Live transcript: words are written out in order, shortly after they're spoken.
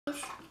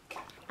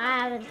I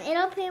have an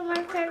it'll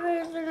more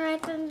crackers and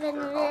raisins and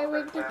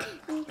everything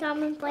in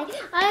common place.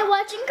 I'm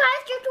watching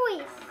Custard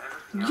Tweets.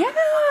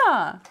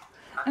 Yeah!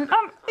 And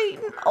I'm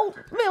eating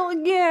oatmeal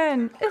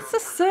again. It's the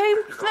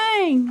same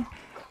thing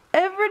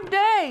every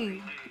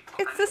day.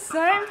 It's the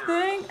same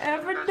thing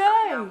every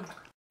day.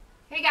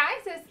 Hey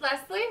guys, it's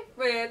Leslie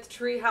with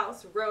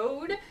Treehouse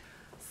Road.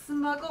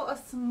 Smuggle a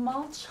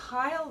small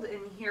child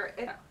in here.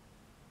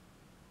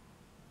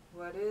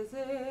 What is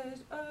it?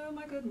 Oh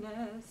my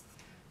goodness.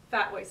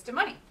 Fat waste of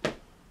money.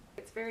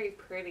 It's very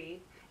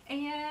pretty.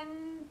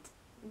 And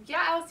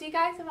yeah, I'll see you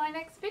guys in my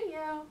next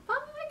video. Bye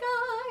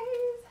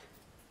guys.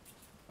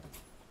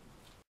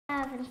 I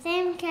have the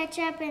same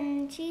ketchup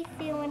and cheese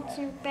sandwich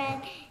and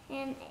bread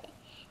and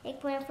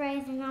eggplant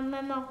fries and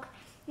almond milk.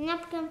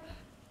 Napkin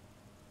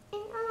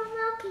and almond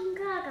milk and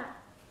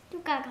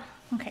gaga.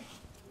 Okay.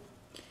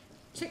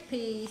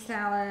 Chickpea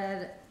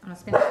salad. I'm gonna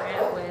spin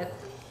it with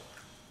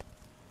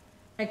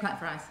eggplant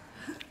fries.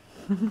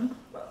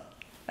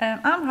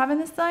 I'm having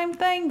the same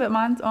thing, but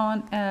mine's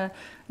on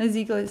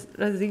Ezekiel's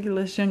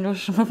English and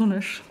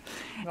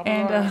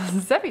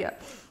Zevia.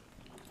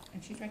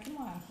 And she's drinking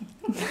wine.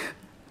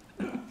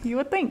 You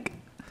would think.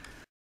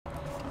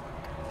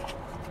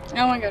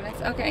 Oh my goodness.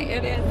 Okay,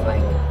 it is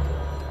like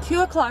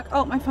 2 o'clock.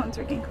 Oh, my phone's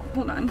ringing.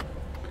 Hold on.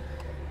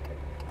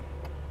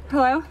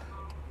 Hello?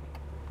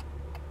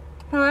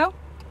 Hello?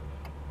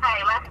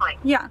 Hey, Leslie.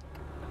 Yeah.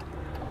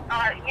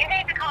 You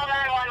need to call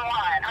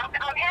 911. I'm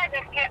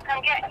heading to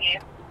come get you.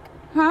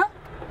 Huh?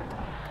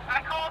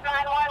 I called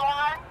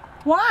 911.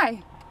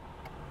 Why?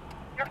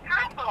 Your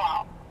car's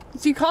off.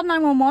 So you called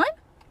 911?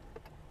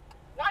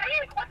 What are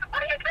you doing?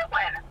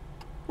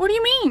 What do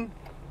you mean?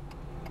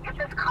 You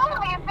just called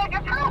me and said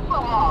your car's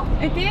off.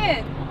 It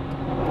did.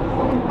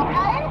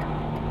 Okay?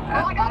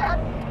 Well, we got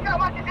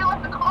what to do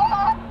with the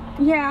car.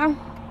 Yeah.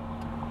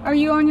 Are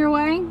you on your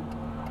way?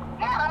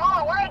 Yeah, I'm on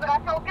the way, but I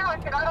told you, I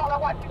said, I don't know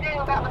what to do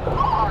about the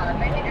car.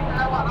 They needed to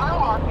know what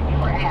mile you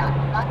were at.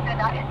 And I said,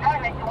 I didn't know.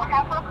 And they said, well,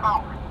 have her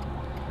call.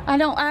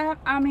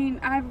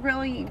 I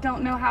really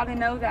don't know how to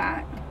know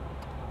that.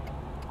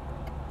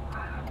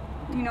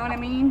 You know what I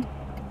mean?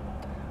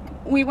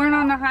 We weren't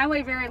on the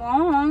highway very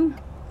long.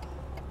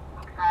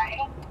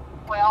 Okay.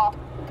 Well,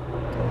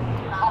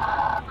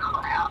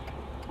 crap.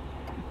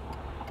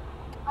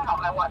 I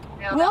don't know what to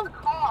do about the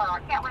car. I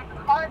can't leave the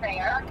car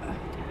there.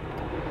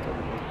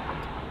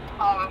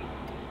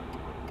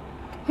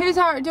 Who's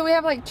our, do we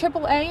have like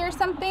AAA or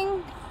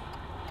something?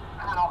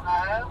 I don't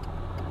know.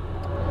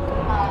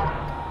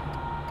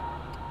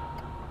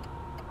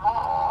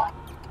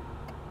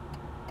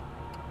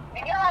 Do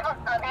you have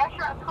an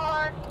insurance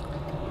card?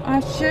 I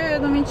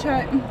should, let me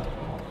check.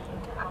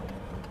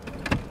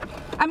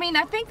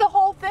 I think the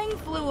whole thing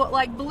blew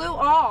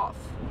off.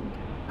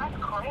 That's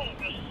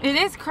crazy. It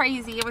is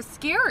crazy, it was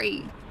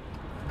scary.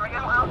 Are you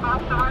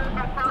off the road?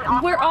 That's really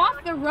off We're the road?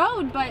 off the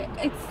road, but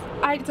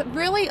it's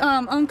really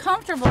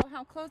uncomfortable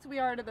how close we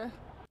are to the...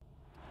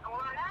 Well,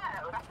 I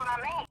know. That's what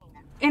I mean.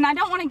 And I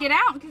don't want to get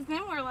out because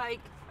then we're like,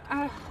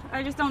 I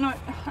just don't know.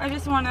 I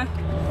just want to,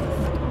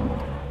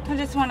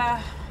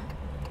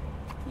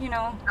 you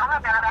know. I'm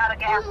about out of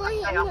gas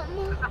myself.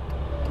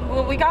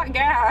 Well, we got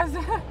gas.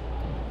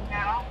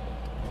 No.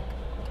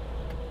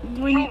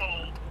 We need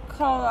to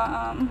call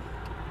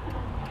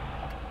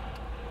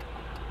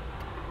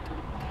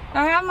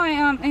I have my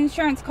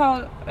insurance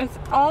called, it's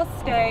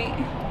Allstate.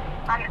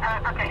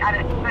 Okay, I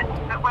didn't, but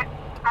what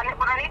I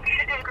need you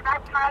to do, because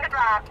I'm trying to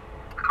drive,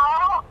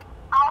 call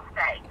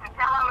Allstate and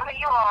tell them who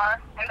you are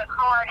and the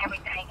car and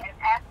everything, and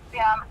ask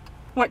them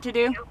What to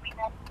do?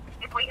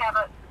 if we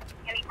have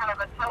any kind of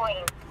a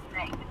towing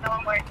thing. Tell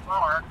them where you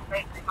are.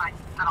 They might,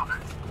 I don't know.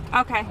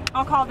 Okay,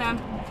 I'll call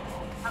them.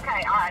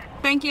 Okay, all right.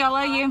 Thank you, I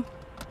love you.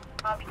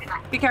 Love you, good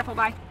night. Be careful,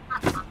 bye.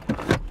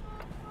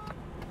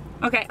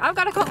 Okay, I've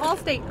got to call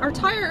Allstate. Our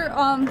tire,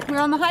 we're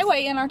on the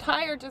highway and our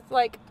tire just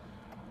like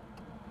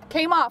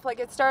came off. Like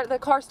the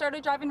car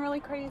started driving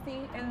really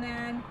crazy, and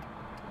then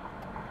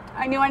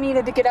I knew I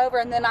needed to get over,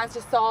 and then I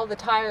just saw the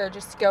tire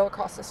just go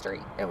across the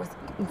street. It was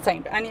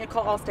insane. But I need to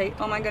call Allstate.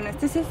 Oh my goodness,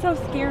 this is so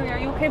scary. Are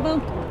you okay,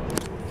 boo?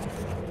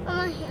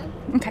 I'm here.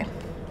 Okay.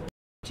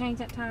 Change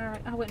that tire.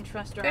 I wouldn't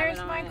trust driving There's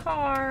on my it.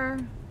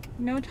 car.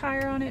 No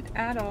tire on it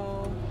at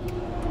all.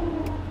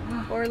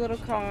 Poor little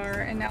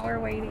car, and now we're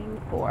waiting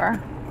for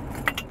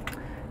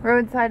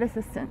roadside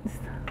assistance.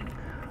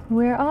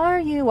 Where are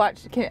you?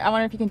 Watch. I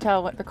wonder if you can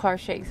tell what the car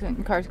shakes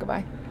when cars go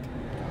by.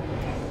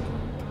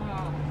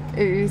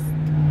 Ooh.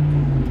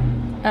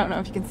 I don't know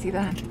if you can see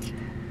that.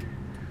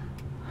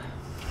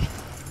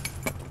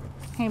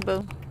 Hey,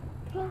 boo.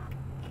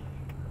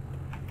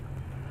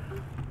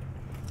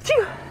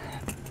 Phew.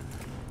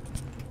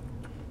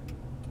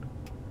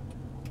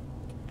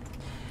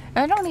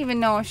 I don't even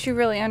know if she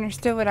really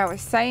understood what I was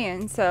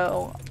saying,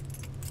 so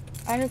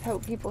I just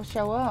hope people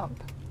show up.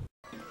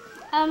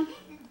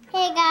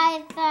 Hey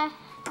guys,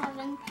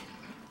 Evan.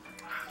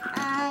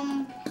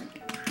 I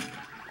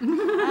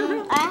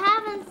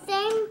haven't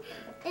seen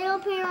little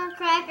peanut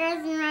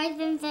crackers and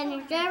raisins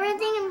and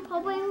everything in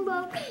pumpkin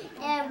bowl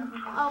and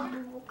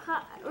Raho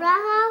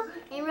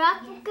and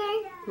Rocker.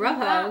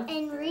 Rojo.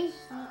 And Reese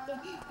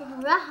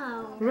and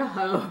Raho.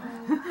 Rojo.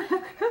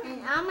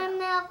 And almond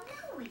milk.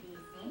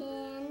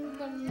 And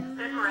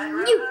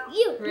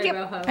Red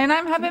Rojo. And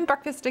I'm having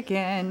breakfast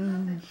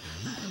again.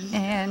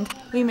 And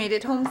we made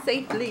it home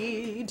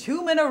safely.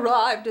 2 men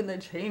arrived and they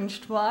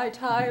changed my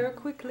tire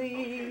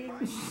quickly.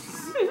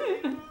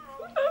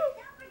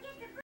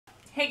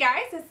 Hey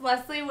guys, it's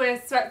Leslie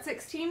with Sweat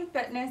 16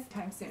 Fitness.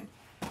 Time soon.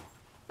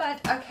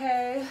 But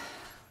okay,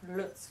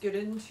 let's get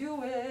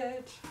into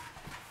it.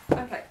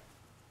 Okay,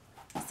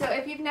 so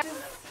if you've never,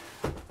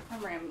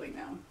 I'm rambling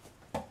now.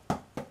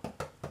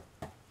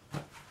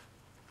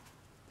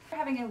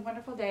 Having a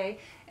wonderful day,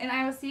 and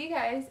I will see you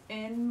guys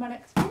in my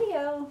next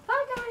video.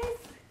 Bye guys.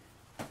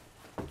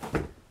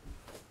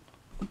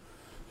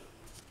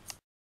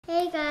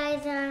 hey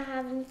guys, I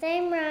have the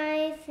same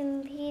rice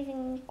and peas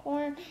and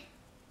corn,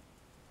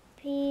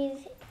 peas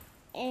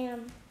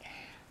and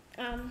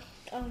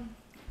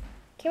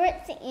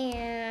carrots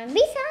and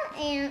pizza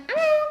and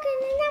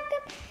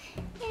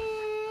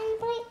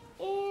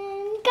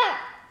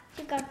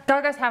go.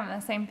 Gaga's having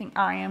the same thing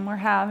I am. We're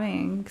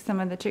having some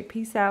of the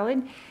chickpea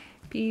salad,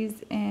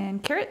 peas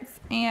and carrots,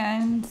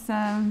 and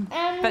some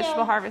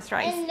vegetable harvest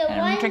rice, and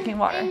I'm drinking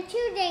water. And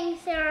two things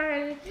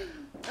are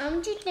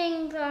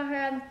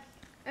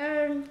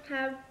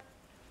have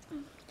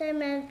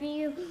them as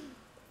you,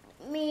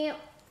 me,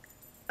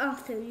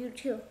 also you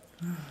too.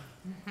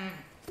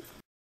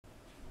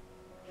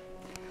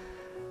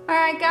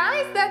 Alright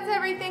guys, that's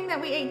everything that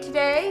we ate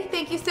today.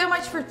 Thank you so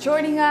much for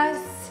joining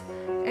us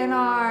in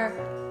our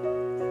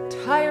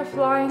tire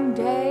flying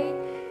day,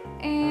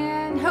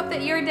 and hope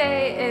that your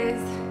day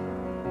is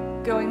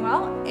going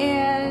well,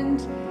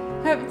 and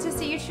hope to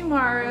see you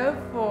tomorrow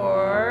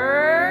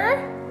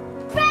for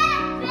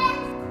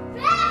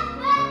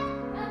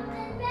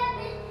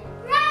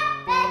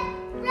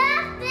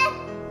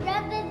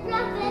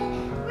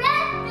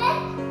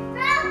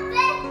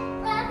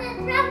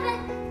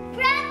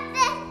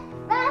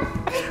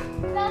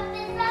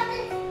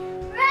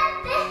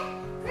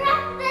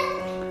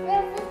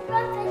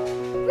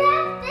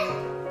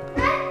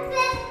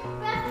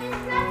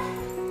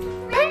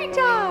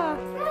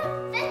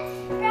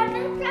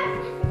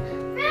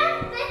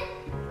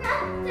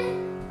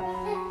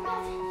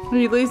Are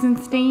you losing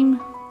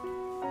steam?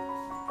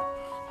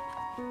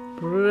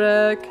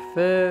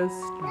 Breakfast.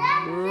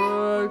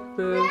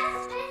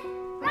 Breakfast.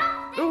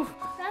 Oof.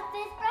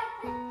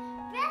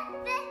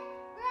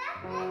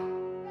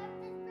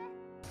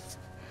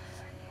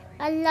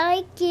 I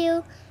like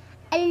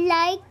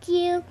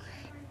you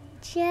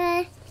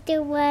just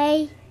the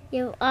way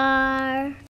you are.